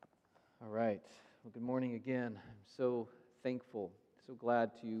right. Well, good morning again. I'm so thankful, so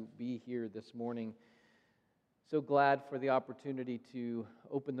glad to be here this morning. So glad for the opportunity to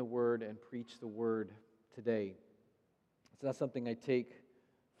open the Word and preach the Word today. It's not something I take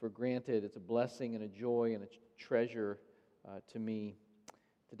for granted. It's a blessing and a joy and a treasure to me.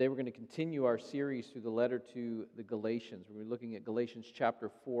 Today we're going to continue our series through the letter to the Galatians. We're looking at Galatians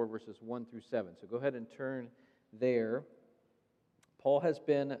chapter 4, verses 1 through 7. So go ahead and turn there. Paul has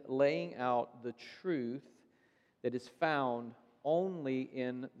been laying out the truth that is found only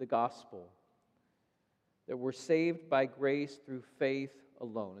in the gospel, that we're saved by grace through faith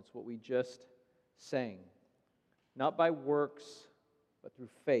alone. It's what we just sang. Not by works, but through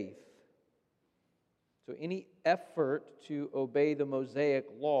faith. So any effort to obey the Mosaic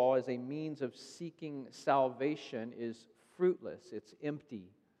law as a means of seeking salvation is fruitless. It's empty.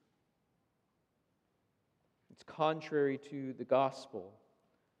 It's contrary to the gospel.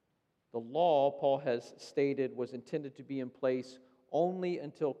 The law, Paul has stated, was intended to be in place only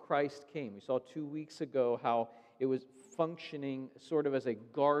until Christ came. We saw 2 weeks ago how it was functioning sort of as a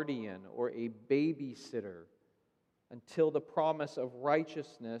guardian or a babysitter until the promise of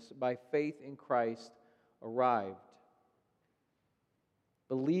righteousness by faith in Christ arrived.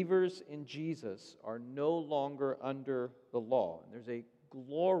 Believers in Jesus are no longer under the law, and there's a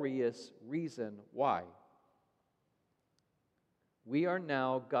glorious reason why. We are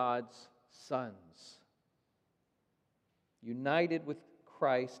now God's sons, united with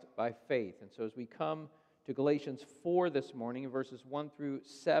Christ by faith. And so as we come to Galatians 4 this morning, in verses 1 through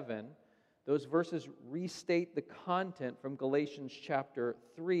 7, those verses restate the content from Galatians chapter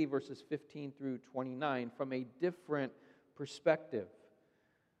 3, verses 15 through 29, from a different perspective.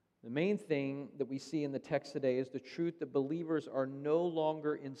 The main thing that we see in the text today is the truth that believers are no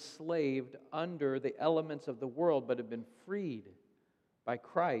longer enslaved under the elements of the world, but have been freed by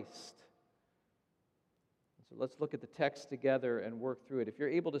Christ. So let's look at the text together and work through it. If you're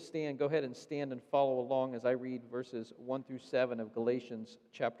able to stand, go ahead and stand and follow along as I read verses 1 through 7 of Galatians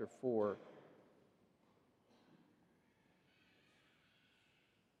chapter 4.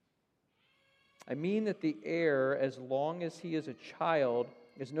 I mean that the heir, as long as he is a child,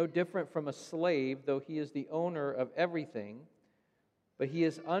 is no different from a slave, though he is the owner of everything. But he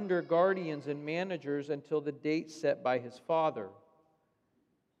is under guardians and managers until the date set by his father.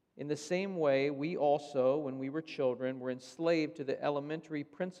 In the same way, we also, when we were children, were enslaved to the elementary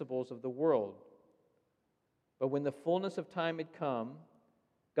principles of the world. But when the fullness of time had come,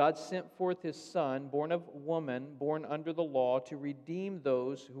 God sent forth His Son, born of woman, born under the law, to redeem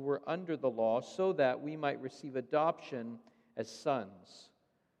those who were under the law, so that we might receive adoption as sons.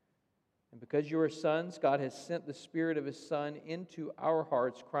 And because you are sons, God has sent the Spirit of His Son into our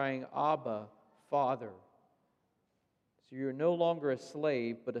hearts, crying, Abba, Father. So you are no longer a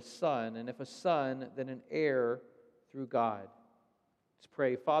slave, but a son, and if a son, then an heir through God. Let's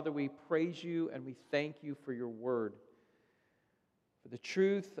pray. Father, we praise you and we thank you for your word, for the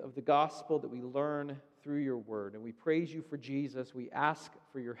truth of the gospel that we learn through your word. And we praise you for Jesus. We ask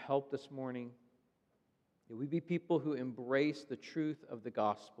for your help this morning. That we be people who embrace the truth of the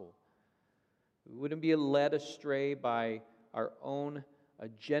gospel. We wouldn't be led astray by our own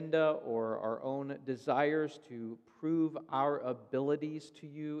agenda or our own desires to prove our abilities to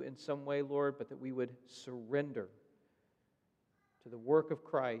you in some way, Lord, but that we would surrender to the work of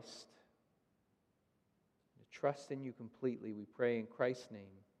Christ, to trust in you completely. We pray in Christ's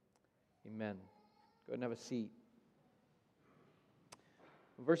name. Amen. Go ahead and have a seat.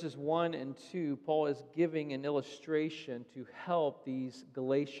 Verses 1 and 2, Paul is giving an illustration to help these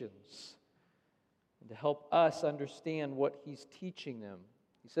Galatians and to help us understand what he's teaching them.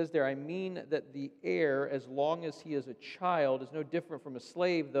 He says there, I mean that the heir, as long as he is a child, is no different from a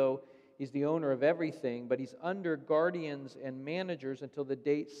slave, though he's the owner of everything, but he's under guardians and managers until the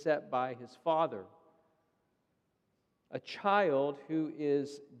date set by his father. A child who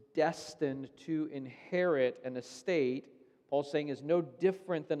is destined to inherit an estate, Paul's saying, is no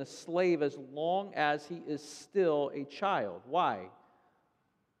different than a slave as long as he is still a child. Why?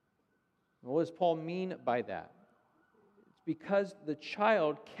 What does Paul mean by that? It's because the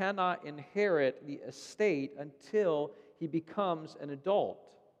child cannot inherit the estate until he becomes an adult.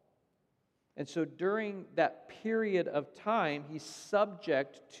 And so during that period of time, he's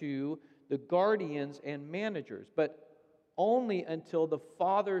subject to the guardians and managers, but only until the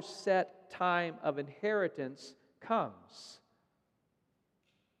father's set time of inheritance comes.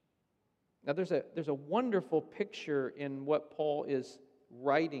 Now there's a wonderful picture in what Paul is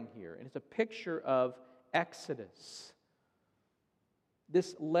writing here, and it's a picture of Exodus.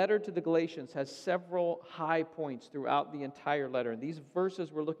 This letter to the Galatians has several high points throughout the entire letter. And these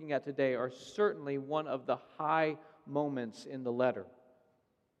verses we're looking at today are certainly one of the high moments in the letter.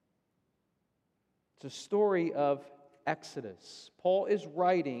 It's a story of Exodus. Paul is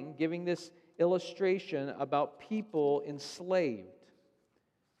writing, giving this illustration about people enslaved.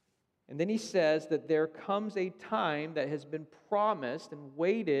 And then he says that there comes a time that has been promised and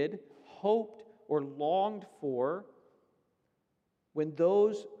waited, hoped, or longed for, when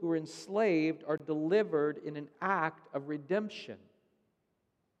those who are enslaved are delivered in an act of redemption.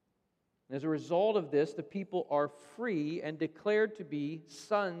 And as a result of this, the people are free and declared to be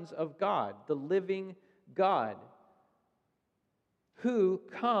sons of God, the living God, who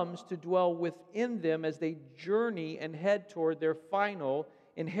comes to dwell within them as they journey and head toward their final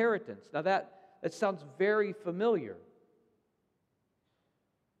inheritance. Now that sounds very familiar.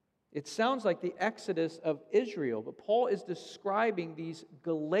 It sounds like the Exodus of Israel, but Paul is describing these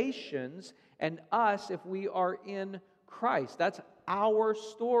Galatians and us if we are in Christ. That's our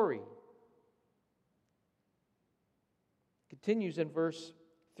story. Continues in verse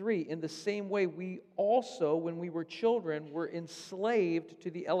 3, in the same way we also, when we were children, were enslaved to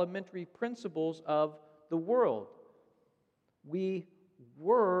the elementary principles of the world. We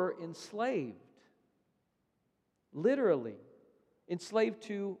were enslaved. Literally. Enslaved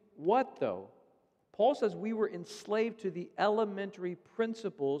to what, though? Paul says we were enslaved to the elementary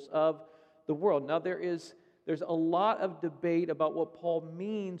principles of the world. Now, there's a lot of debate about what Paul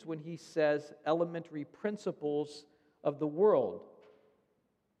means when he says elementary principles of the world.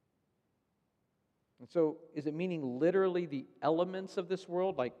 And so, is it meaning literally the elements of this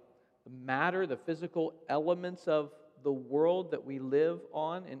world, like the matter, the physical elements of the world that we live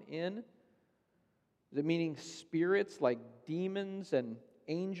on and in? Is it meaning spirits like demons and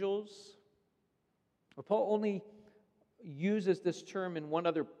angels? Well, Paul only uses this term in one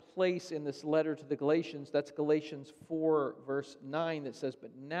other place in this letter to the Galatians. That's Galatians 4, verse 9, that says,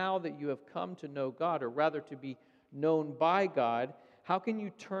 "But now that you have come to know God, or rather to be known by God, how can you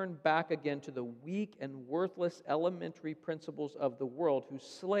turn back again to the weak and worthless elementary principles of the world, whose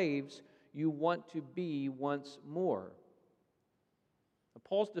slaves you want to be once more?"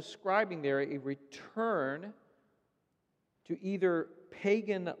 Paul's describing there a return to either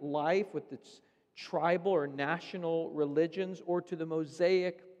pagan life with its tribal or national religions, or to the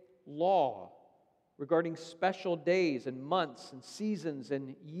Mosaic law regarding special days and months and seasons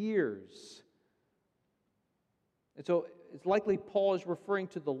and years. And so it's likely Paul is referring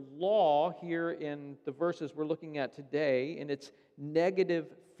to the law here in the verses we're looking at today, and its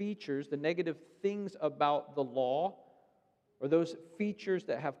negative features, the negative things about the law, or those features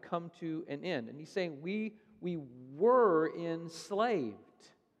that have come to an end. And he's saying we were enslaved.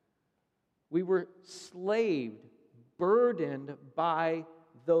 We were slaved, burdened by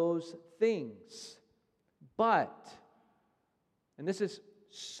those things. But, and this is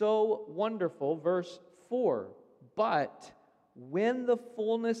so wonderful, verse 4, but when the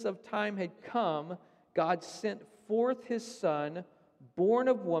fullness of time had come, God sent forth His Son, born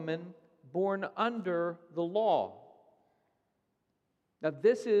of woman, born under the law. Now,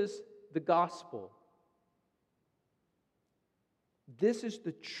 this is the gospel. This is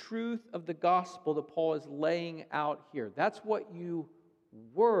the truth of the gospel that Paul is laying out here. That's what you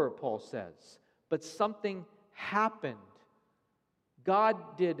were, Paul says. But something happened.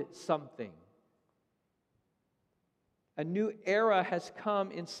 God did something. A new era has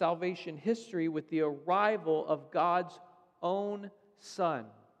come in salvation history with the arrival of God's own Son.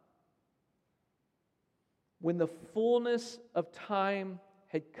 When the fullness of time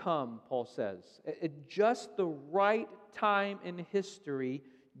had come, Paul says, at just the right time in history,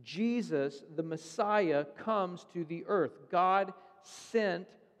 Jesus, the Messiah, comes to the earth. God sent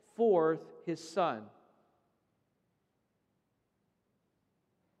forth His Son.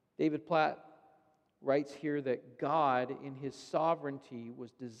 David Platt writes here that God, in His sovereignty,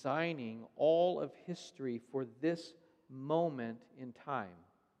 was designing all of history for this moment in time.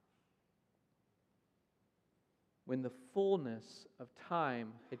 When the fullness of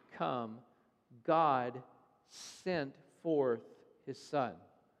time had come, God sent forth His Son.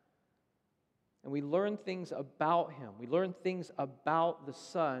 And we learn things about Him. We learn things about the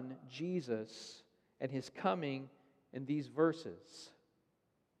Son, Jesus, and His coming in these verses.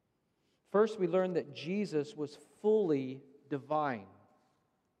 First, we learn that Jesus was fully divine.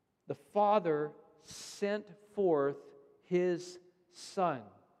 The Father sent forth His Son.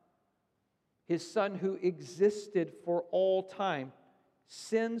 His Son who existed for all time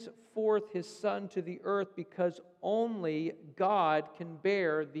sends forth His Son to the earth because only God can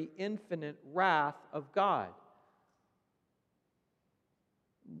bear the infinite wrath of God.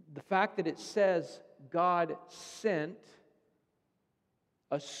 The fact that it says God sent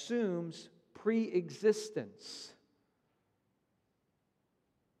assumes pre-existence.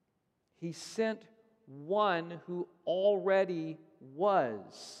 He sent one who already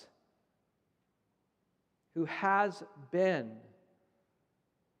was, who has been.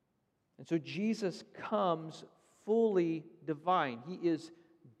 And so Jesus comes fully divine. He is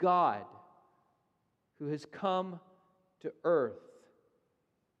God who has come to earth.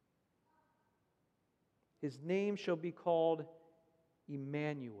 His name shall be called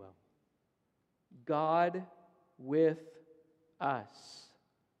Emmanuel, God with us.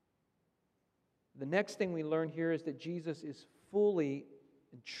 The next thing we learn here is that Jesus is fully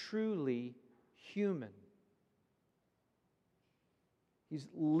and truly human. He's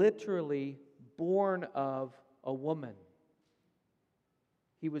literally born of a woman.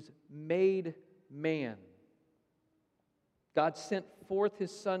 He was made man. God sent forth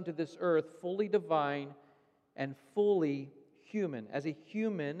His Son to this earth, fully divine and fully human. As a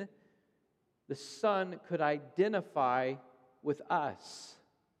human, the Son could identify with us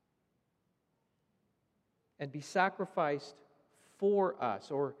and be sacrificed for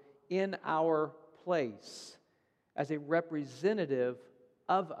us or in our place as a representative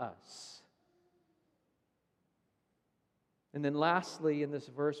of us. And then lastly, in this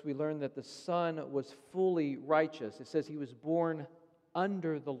verse, we learn that the Son was fully righteous. It says He was born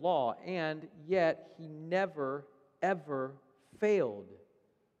under the law, and yet He never, ever failed.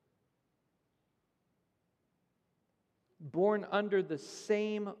 Born under the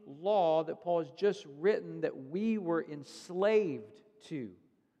same law that Paul has just written that we were enslaved to.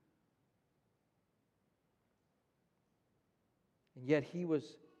 And yet He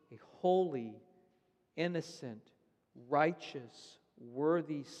was a holy, innocent, righteous,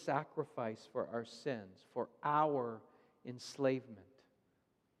 worthy sacrifice for our sins, for our enslavement.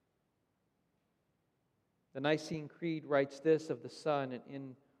 The Nicene Creed writes this of the Son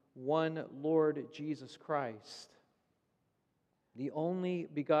in one Lord Jesus Christ, the only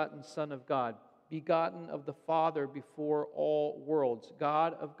begotten Son of God, begotten of the Father before all worlds,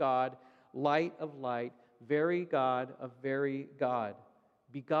 God of God, light of light, very God of very God,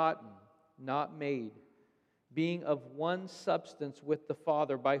 begotten, not made, being of one substance with the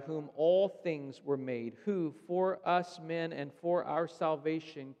Father, by whom all things were made, who for us men and for our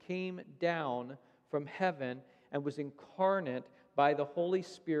salvation came down from heaven and was incarnate by the Holy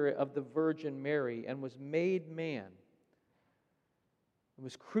Spirit of the Virgin Mary and was made man, and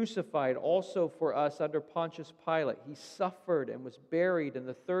was crucified also for us under Pontius Pilate. He suffered and was buried, and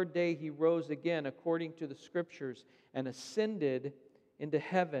the third day He rose again according to the Scriptures and ascended into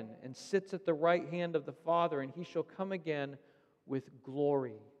heaven and sits at the right hand of the Father, and He shall come again with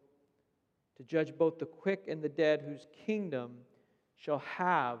glory to judge both the quick and the dead, whose kingdom shall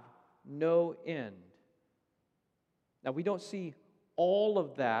have no end. Now, we don't see all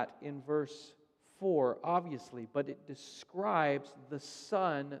of that in verse 4, obviously, but it describes the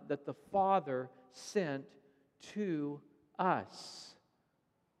Son that the Father sent to us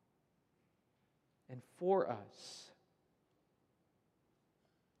and for us.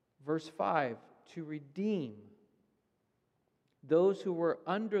 Verse 5, to redeem those who were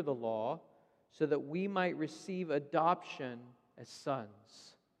under the law, so that we might receive adoption as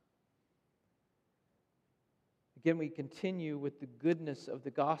sons. Again, we continue with the goodness of the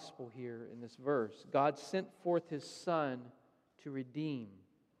gospel here in this verse. God sent forth His Son to redeem.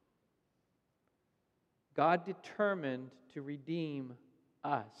 God determined to redeem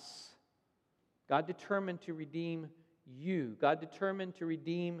us. God determined to redeem you. God determined to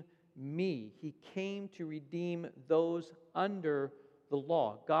redeem me. He came to redeem those under the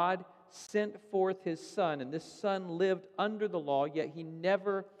law. God sent forth His Son, and this Son lived under the law, yet He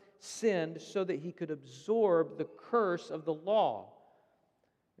never sinned, so that He could absorb the curse of the law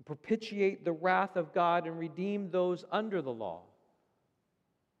and propitiate the wrath of God and redeem those under the law.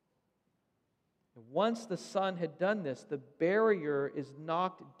 And once the Son had done this, the barrier is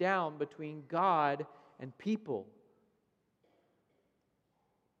knocked down between God and people.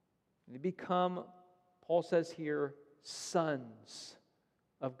 They become, Paul says here, sons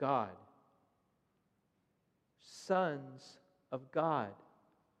of God. Sons of God.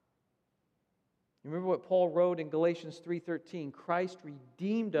 You remember what Paul wrote in Galatians 3:13, Christ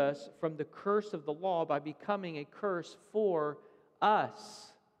redeemed us from the curse of the law by becoming a curse for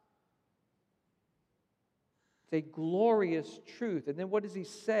us. It's a glorious truth. And then what does he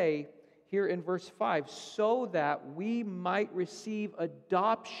say here in verse 5? So that we might receive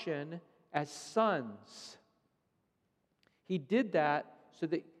adoption as sons. He did that so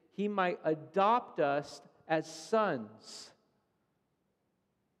that He might adopt us as sons.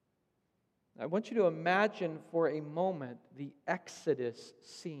 I want you to imagine for a moment the Exodus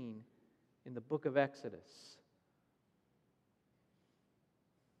scene in the book of Exodus.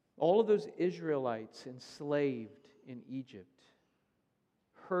 All of those Israelites enslaved in Egypt,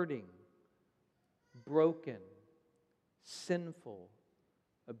 hurting, broken, sinful,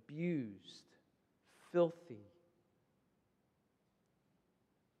 abused, filthy.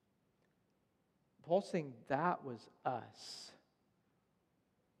 Paul's saying that was us.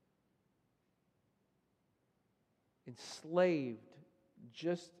 Enslaved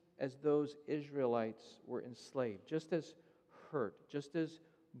just as those Israelites were enslaved, just as hurt, just as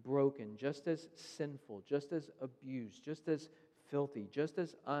broken, just as sinful, just as abused, just as filthy, just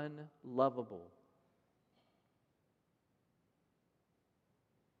as unlovable.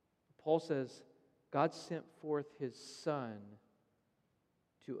 Paul says God sent forth His Son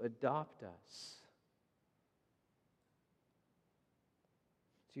to adopt us.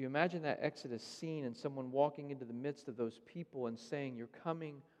 So you imagine that Exodus scene and someone walking into the midst of those people and saying, "You're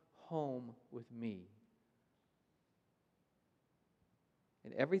coming home with me.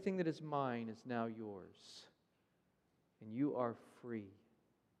 And everything that is mine is now yours. And you are free.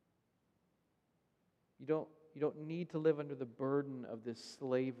 You don't need to live under the burden of this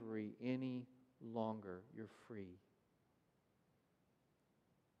slavery any longer. You're free."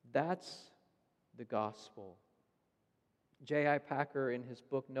 That's the gospel. J.I. Packer, in his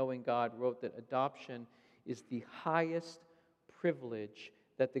book Knowing God, wrote that adoption is the highest privilege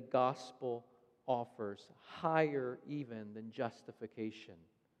that the gospel offers, higher even than justification.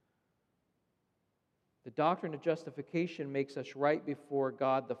 The doctrine of justification makes us right before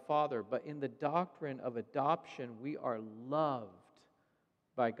God the Father, but in the doctrine of adoption, we are loved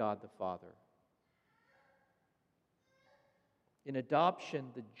by God the Father. In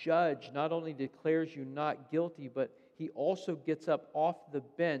adoption, the judge not only declares you not guilty, but he also gets up off the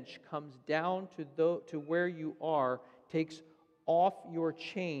bench, comes down to where you are, takes off your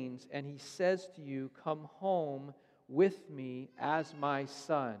chains, and he says to you, "Come home with me as my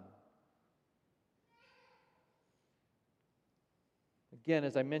son." Again,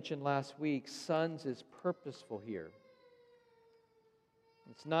 as I mentioned last week, sons is purposeful here.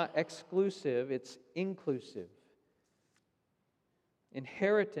 It's not exclusive, it's inclusive.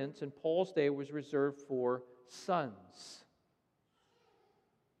 Inheritance in Paul's day was reserved for sons.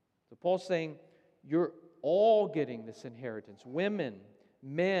 So Paul's saying, you're all getting this inheritance. Women,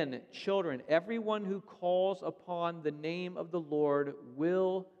 men, children, everyone who calls upon the name of the Lord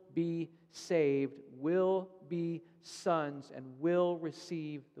will be saved, will be sons, and will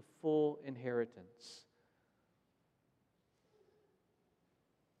receive the full inheritance.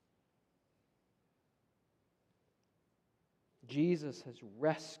 Jesus has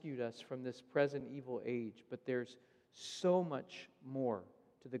rescued us from this present evil age, but there's so much more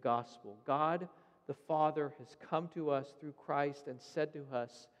to the gospel. God the Father has come to us through Christ and said to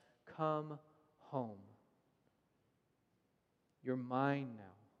us, "Come home. You're mine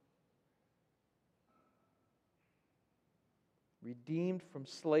now." Redeemed from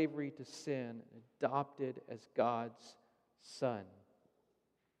slavery to sin, adopted as God's son.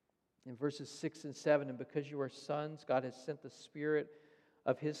 In verses 6 and 7, "And because you are sons, God has sent the Spirit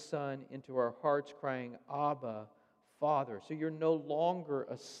of His Son into our hearts, crying, 'Abba, Father.' So you're no longer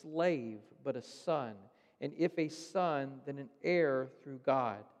a slave, but a son. And if a son, then an heir through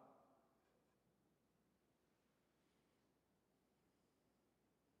God."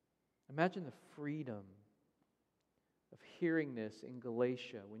 Imagine the freedom of hearing this in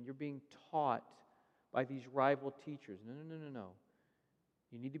Galatia when you're being taught by these rival teachers. No.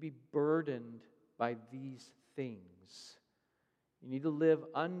 You need to be burdened by these things. You need to live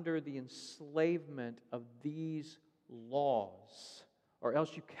under the enslavement of these laws, or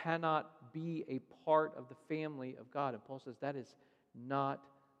else you cannot be a part of the family of God. And Paul says that is not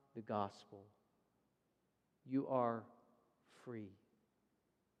the gospel. You are free.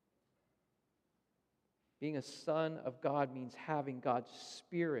 Being a son of God means having God's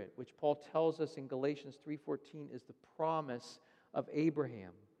Spirit, which Paul tells us in Galatians 3:14 is the promise of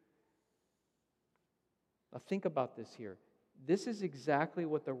Abraham. Now think about this here. This is exactly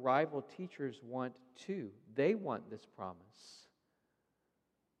what the rival teachers want too. They want this promise.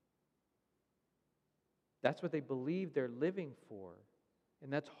 That's what they believe they're living for.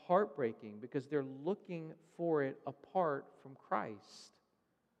 And that's heartbreaking because they're looking for it apart from Christ.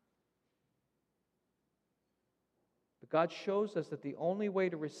 But God shows us that the only way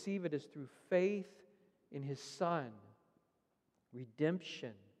to receive it is through faith in His Son.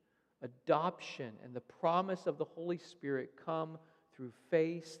 Redemption, adoption, and the promise of the Holy Spirit come through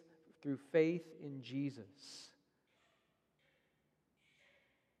faith in Jesus.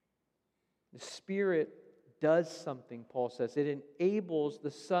 The Spirit does something, Paul says. It enables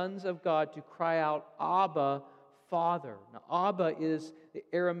the sons of God to cry out, Abba, Father. Now, Abba is the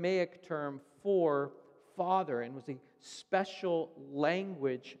Aramaic term for Father and was a special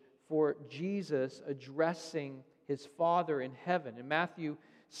language for Jesus addressing his Father in heaven. In Matthew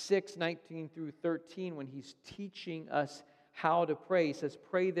 6:19 through 13, when he's teaching us how to pray, he says,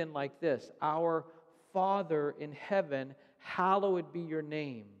 pray then like this, Our Father in heaven, hallowed be your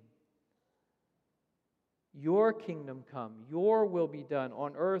name. Your kingdom come, your will be done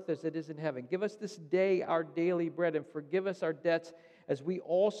on earth as it is in heaven. Give us this day our daily bread, and forgive us our debts as we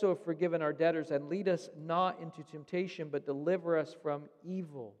also have forgiven our debtors. And lead us not into temptation, but deliver us from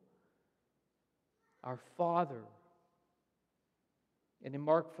evil. Our Father. And in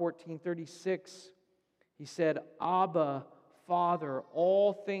Mark 14:36, he said, Abba, Father,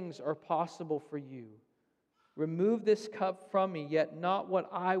 all things are possible for you. Remove this cup from me, yet not what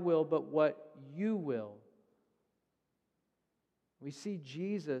I will, but what you will. We see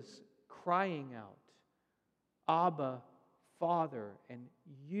Jesus crying out, Abba, Father, and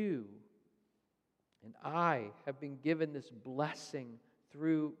you and I have been given this blessing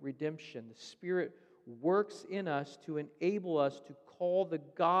through redemption. The Spirit works in us to enable us to call the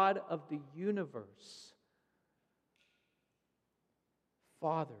God of the universe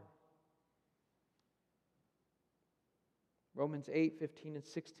Father. Romans 8:15 and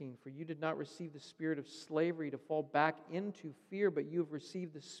 16, for you did not receive the spirit of slavery to fall back into fear, but you have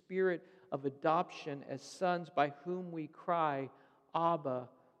received the spirit of adoption as sons, by whom we cry, Abba,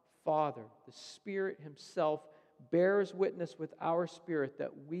 Father. The Spirit Himself bears witness with our spirit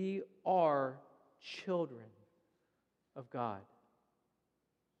that we are children of God.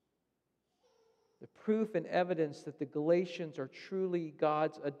 The proof and evidence that the Galatians are truly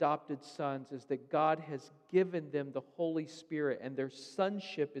God's adopted sons is that God has given them the Holy Spirit, and their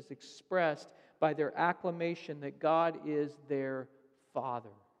sonship is expressed by their acclamation that God is their Father.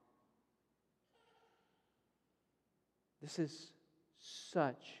 This is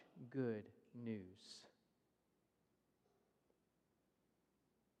such good news.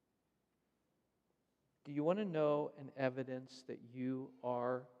 Do you want to know an evidence that you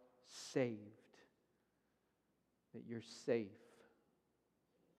are saved? That you're safe?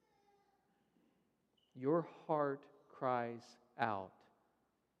 Your heart cries out,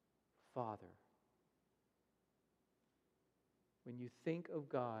 Father. When you think of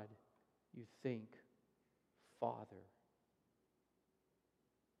God, you think, Father.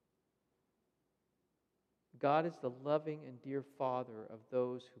 God is the loving and dear Father of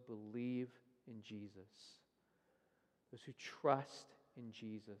those who believe in Jesus, those who trust in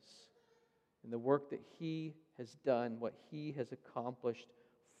Jesus, and the work that He has done, what He has accomplished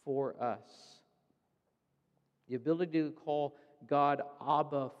for us. The ability to call God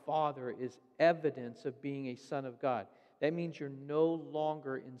Abba, Father, is evidence of being a son of God. That means you're no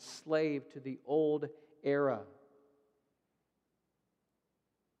longer enslaved to the old era.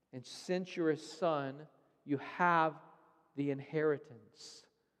 And since you're a son, you have the inheritance.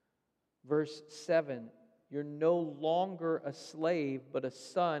 Verse 7, you're no longer a slave, but a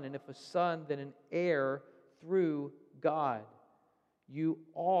son, and if a son, then an heir through God. You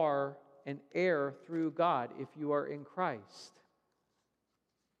are an heir through God if you are in Christ.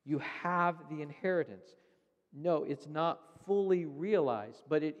 You have the inheritance. No, it's not fully realized,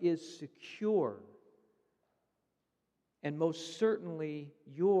 but it is secure and most certainly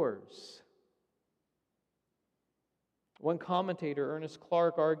yours. One commentator, Ernest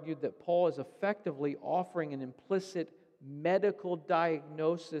Clark, argued that Paul is effectively offering an implicit medical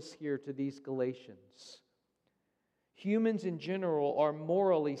diagnosis here to these Galatians. Humans in general are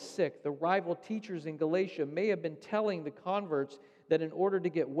morally sick. The rival teachers in Galatia may have been telling the converts that in order to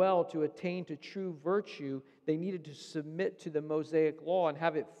get well, to attain to true virtue, they needed to submit to the Mosaic law and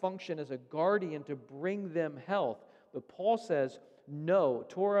have it function as a guardian to bring them health. But Paul says, no,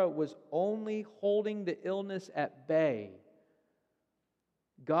 Torah was only holding the illness at bay.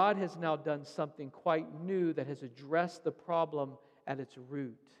 God has now done something quite new that has addressed the problem at its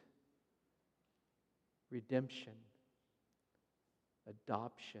root. Redemption.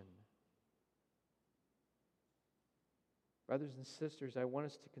 Adoption. Brothers and sisters, I want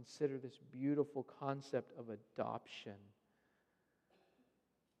us to consider this beautiful concept of adoption.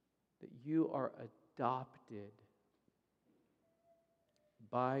 That you are adopted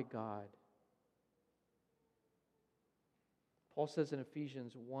by God. Paul says in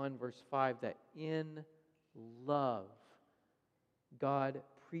Ephesians 1 verse 5 that in love God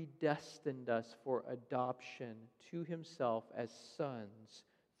predestined us for adoption to Himself as sons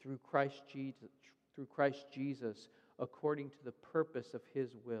through Christ Jesus according to the purpose of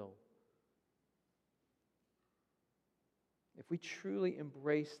His will. If we truly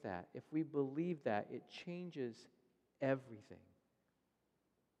embrace that, if we believe that, it changes everything.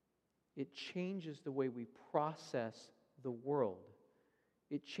 It changes the way we process the world.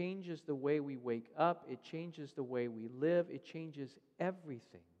 It changes the way we wake up. It changes the way we live. It changes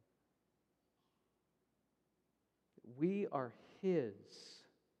everything. We are His.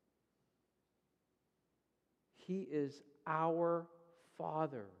 He is our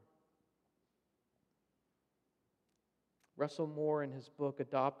Father. Russell Moore, in his book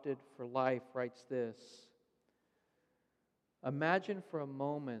Adopted for Life, writes this: imagine for a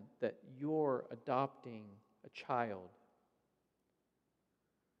moment that you're adopting a child.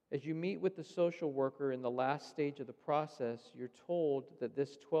 As you meet with the social worker in the last stage of the process, you're told that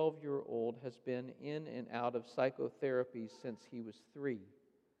this 12-year-old has been in and out of psychotherapy since he was 3.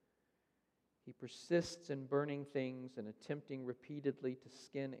 He persists in burning things and attempting repeatedly to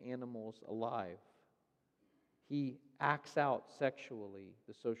skin animals alive. He acts out sexually,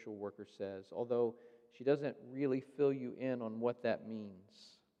 the social worker says, although she doesn't really fill you in on what that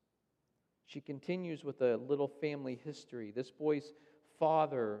means. She continues with a little family history. This boy's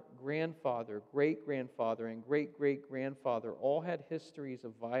father, grandfather, great-grandfather, and great-great-grandfather all had histories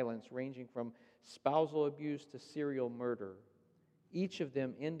of violence ranging from spousal abuse to serial murder. Each of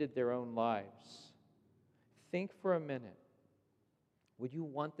them ended their own lives. Think for a minute. Would you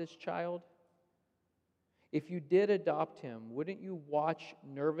want this child? If you did adopt him, wouldn't you watch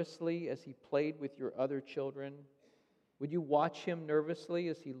nervously as he played with your other children? Would you watch him nervously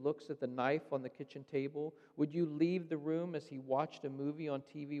as he looks at the knife on the kitchen table? Would you leave the room as he watched a movie on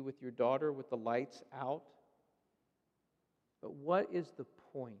TV with your daughter with the lights out? But what is the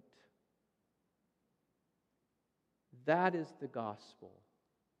point? That is the gospel.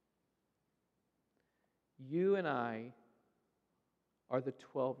 You and I are the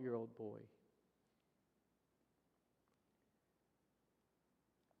 12-year-old boy.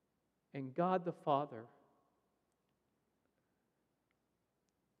 And God the Father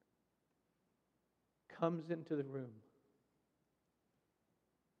comes into the room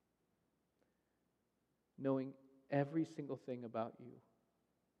knowing every single thing about you.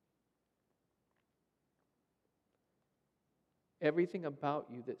 Everything about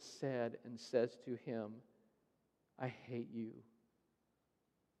you that said and says to him, I hate you,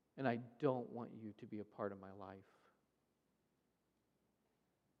 and I don't want you to be a part of my life.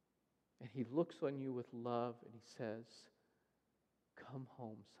 And he looks on you with love and he says, come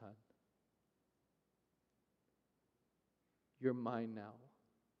home, son. You're mine now,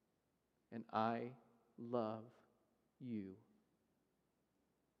 and I love you.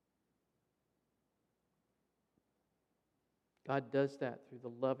 God does that through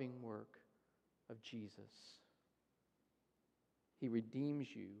the loving work of Jesus. He redeems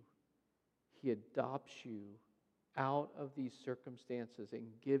you. He adopts you out of these circumstances and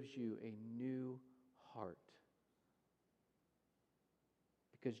gives you a new heart.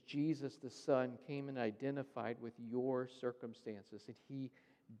 Because Jesus the Son came and identified with your circumstances, and He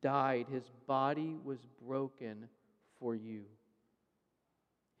died. His body was broken for you.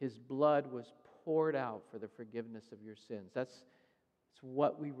 His blood was poured out for the forgiveness of your sins. That's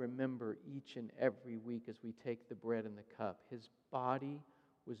what we remember each and every week as we take the bread and the cup. His body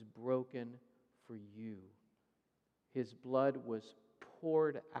was broken for you. His blood was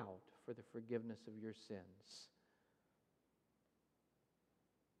poured out for the forgiveness of your sins.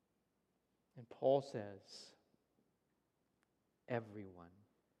 And Paul says, everyone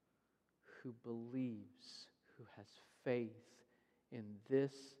who believes, who has faith in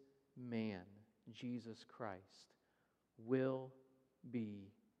this man, Jesus Christ, will be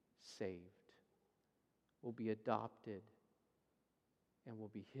saved, will be adopted, and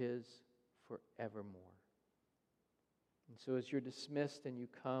will be his forevermore. And so as you're dismissed and you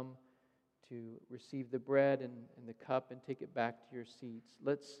come to receive the bread and the cup and take it back to your seats,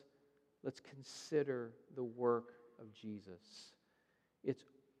 let's consider the work of Jesus. It's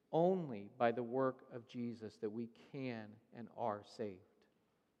only by the work of Jesus that we can and are saved.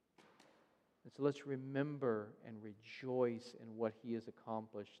 And so let's remember and rejoice in what He has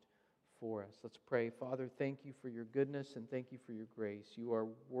accomplished for us. Let's pray. Father, thank You for Your goodness and thank You for Your grace. You are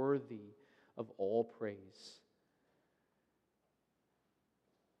worthy of all praise.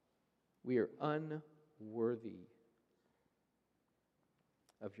 We are unworthy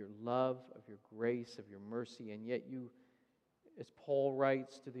of Your love, of Your grace, of Your mercy, and yet You, as Paul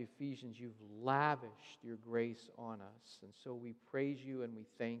writes to the Ephesians, You've lavished Your grace on us. And so we praise You and we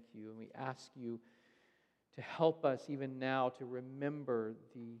thank You and we ask You to help us even now to remember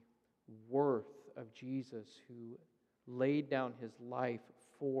the worth of Jesus who laid down His life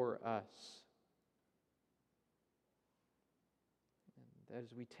for us. that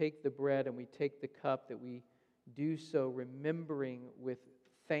as we take the bread and we take the cup, that we do so remembering with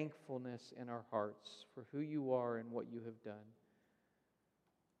thankfulness in our hearts for who you are and what you have done.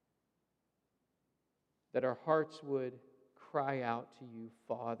 That our hearts would cry out to you,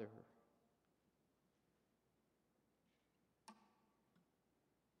 Father.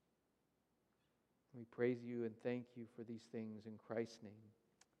 We praise you and thank you for these things in Christ's name.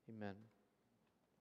 Amen.